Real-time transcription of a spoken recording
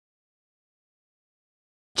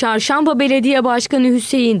Çarşamba Belediye Başkanı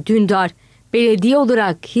Hüseyin Dündar, belediye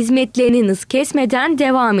olarak hizmetlerinin hız kesmeden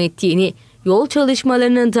devam ettiğini, yol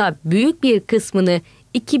çalışmalarının da büyük bir kısmını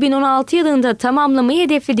 2016 yılında tamamlamayı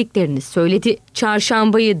hedeflediklerini söyledi.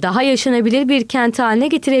 Çarşamba'yı daha yaşanabilir bir kent haline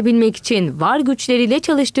getirebilmek için var güçleriyle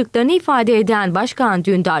çalıştıklarını ifade eden Başkan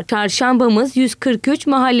Dündar, Çarşamba'mız 143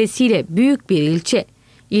 mahallesiyle büyük bir ilçe.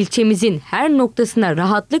 İlçemizin her noktasına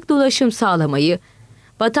rahatlıkla ulaşım sağlamayı,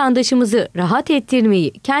 vatandaşımızı rahat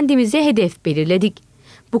ettirmeyi kendimize hedef belirledik.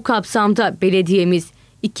 Bu kapsamda belediyemiz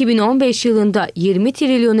 2015 yılında 20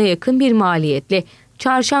 trilyona yakın bir maliyetle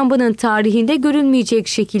Çarşamba'nın tarihinde görülmeyecek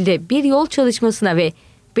şekilde bir yol çalışmasına ve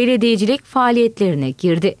belediyecilik faaliyetlerine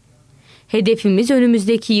girdi. Hedefimiz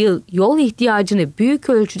önümüzdeki yıl yol ihtiyacını büyük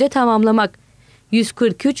ölçüde tamamlamak.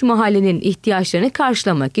 143 mahallenin ihtiyaçlarını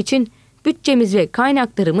karşılamak için bütçemiz ve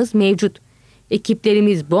kaynaklarımız mevcut.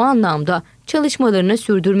 Ekiplerimiz bu anlamda çalışmalarını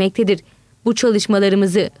sürdürmektedir. Bu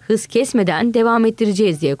çalışmalarımızı hız kesmeden devam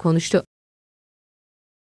ettireceğiz diye konuştu.